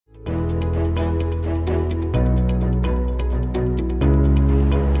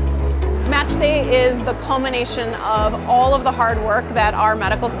day is the culmination of all of the hard work that our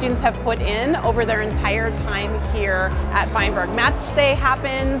medical students have put in over their entire time here at Feinberg. Match day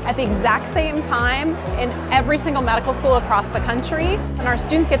happens at the exact same time in every single medical school across the country, and our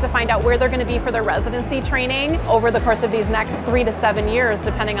students get to find out where they're going to be for their residency training over the course of these next 3 to 7 years,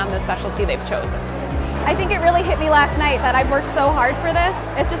 depending on the specialty they've chosen. I think it really hit me last night that I've worked so hard for this.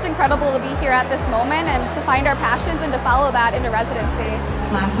 It's just incredible to be here at this moment and to find our passions and to follow that into residency.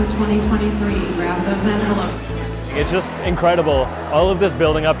 Class of 2023, grab those envelopes. It's just incredible. All of this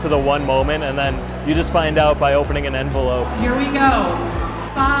building up to the one moment, and then you just find out by opening an envelope. Here we go.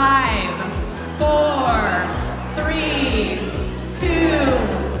 5, 4, 3, 2,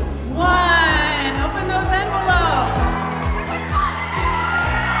 1. Open those envelopes.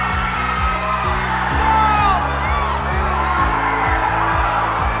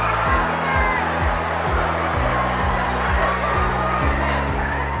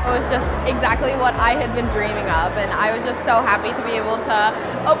 It was just exactly what I had been dreaming of, and I was just so happy to be able to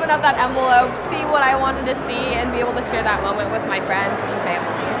open up that envelope, see what I wanted to see, and be able to share that moment with my friends and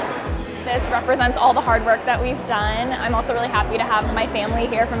family. This represents all the hard work that we've done. I'm also really happy to have my family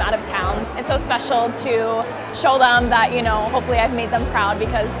here from out of town. It's so special to show them that, you know, hopefully I've made them proud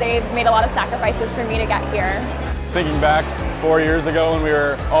because they've made a lot of sacrifices for me to get here. Thinking back 4 years ago when we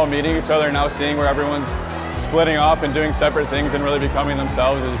were all meeting each other, now seeing where everyone's splitting off and doing separate things and really becoming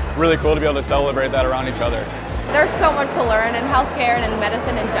themselves is really cool to be able to celebrate that around each other. There's so much to learn in healthcare and in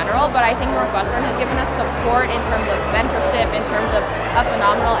medicine in general, but I think Northwestern has given us support in terms of mentorship, in terms of a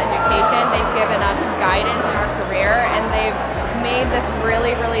phenomenal education. They've given us guidance in our career, and they've made this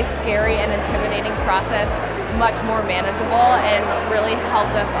really, really scary and intimidating process much more manageable and really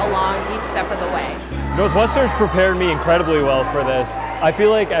helped us along each step of the way. Northwestern's prepared me incredibly well for this. I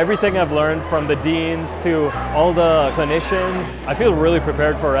feel like everything I've learned from the deans to all the clinicians, I feel really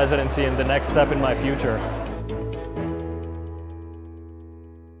prepared for residency and the next step in my future.